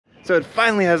So it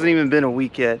finally hasn't even been a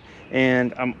week yet,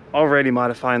 and I'm already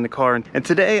modifying the car. And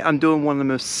today I'm doing one of the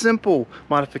most simple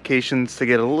modifications to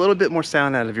get a little bit more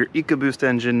sound out of your Ecoboost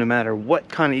engine, no matter what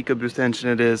kind of Ecoboost engine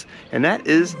it is, and that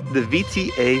is the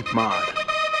VTA mod.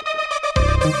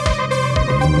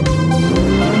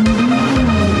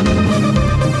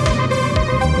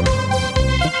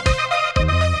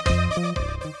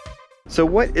 So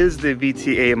what is the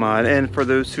VTA mod? And for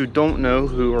those who don't know,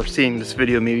 who are seeing this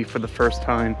video maybe for the first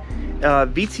time,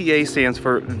 VTA stands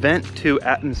for Vent to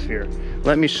Atmosphere.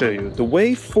 Let me show you. The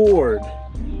way Ford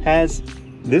has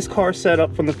this car set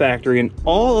up from the factory and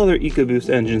all other Ecoboost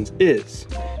engines is,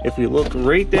 if we look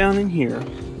right down in here,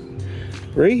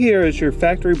 right here is your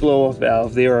factory blow-off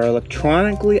valve. They are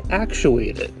electronically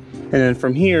actuated. And then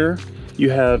from here, you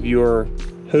have your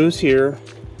hose here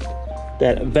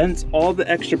that vents all the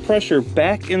extra pressure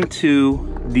back into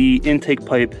the intake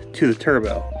pipe to the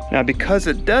turbo. Now, because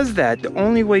it does that, the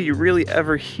only way you really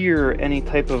ever hear any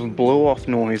type of blow-off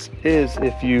noise is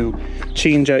if you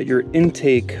change out your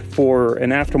intake for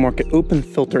an aftermarket open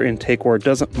filter intake where it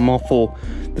doesn't muffle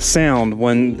the sound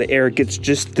when the air gets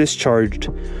just discharged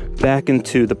back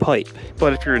into the pipe.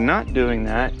 But if you're not doing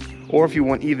that, or if you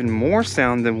want even more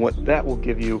sound than what that will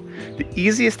give you, the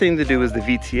easiest thing to do is the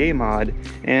VTA mod,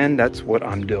 and that's what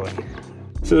I'm doing.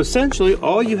 So essentially,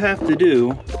 all you have to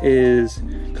do is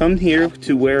come here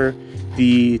to where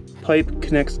the pipe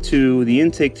connects to the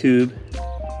intake tube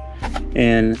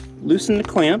and loosen the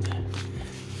clamp.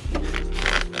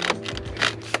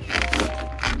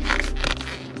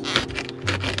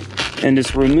 And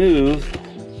just remove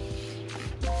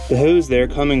the hose there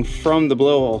coming from the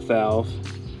blow-off valve.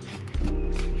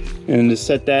 And just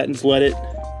set that and just let it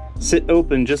sit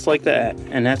open just like that.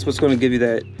 And that's what's going to give you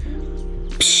that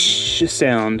psh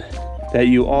sound that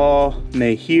you all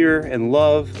may hear and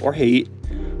love or hate,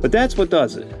 but that's what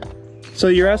does it. So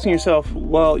you're asking yourself,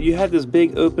 well, you have this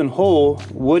big open hole,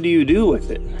 what do you do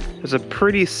with it? There's a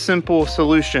pretty simple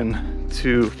solution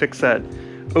to fix that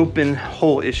open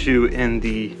hole issue in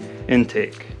the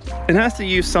intake. It has to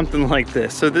use something like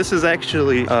this. So this is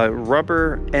actually a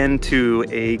rubber end to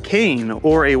a cane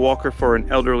or a walker for an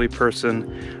elderly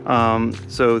person.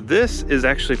 So this is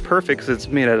actually perfect because it's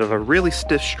made out of a really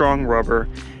stiff, strong rubber,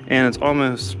 and it's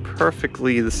almost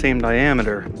perfectly the same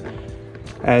diameter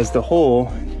as the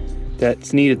hole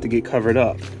that's needed to get covered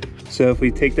up. So if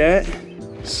we take that,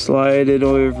 slide it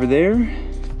over there,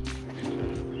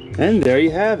 and there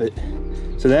you have it.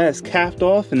 So that is capped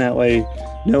off, and that way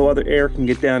no other air can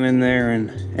get down in there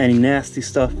and any nasty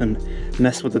stuff and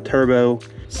mess with the turbo.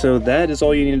 So that is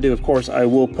all you need to do. Of course, I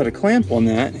will put a clamp on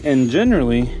that, and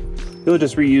generally you'll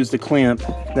just reuse the clamp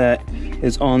that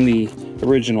is on the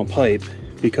original pipe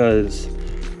because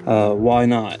why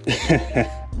not?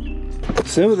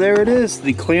 So there it is.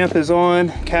 The clamp is on,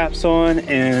 cap's on,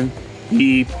 and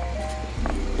the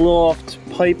blow-off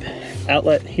pipe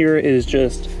outlet here is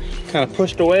just kind of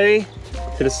pushed away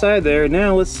to the side there.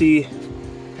 Now let's see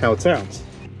how it sounds.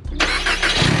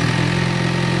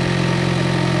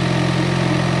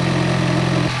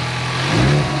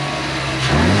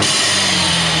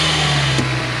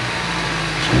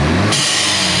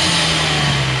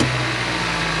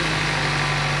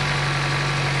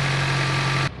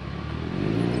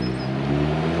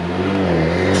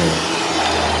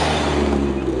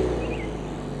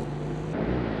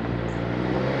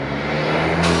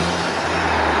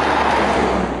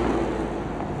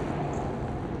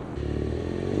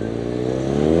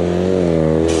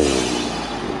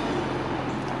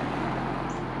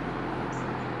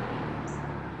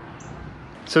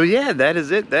 So yeah, that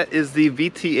is it. That is the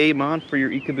VTA mod for your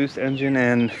Ecoboost engine,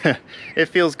 and it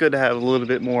feels good to have a little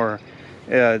bit more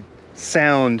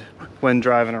sound when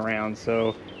driving around.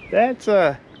 So that's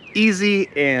easy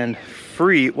and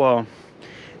free. Well,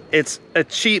 it's a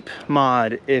cheap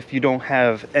mod if you don't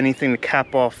have anything to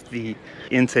cap off the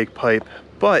intake pipe.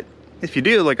 But if you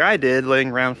do, like I did, laying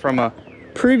around from a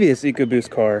previous Ecoboost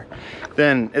car,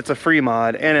 then it's a free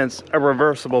mod, and it's a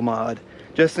reversible mod,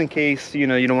 just in case, you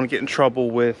know, you don't want to get in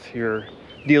trouble with your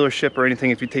dealership or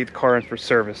anything if you take the car in for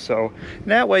service. So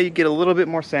that way you get a little bit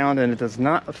more sound, and it does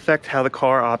not affect how the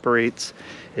car operates.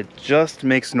 It just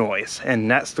makes noise,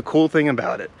 and that's the cool thing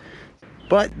about it.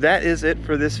 But that is it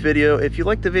for this video. If you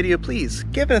liked the video, please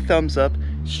give it a thumbs up,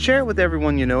 share it with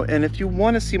everyone you know, and if you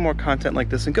want to see more content like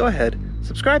this, then go ahead,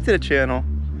 subscribe to the channel,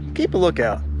 keep a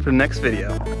lookout for the next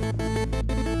video.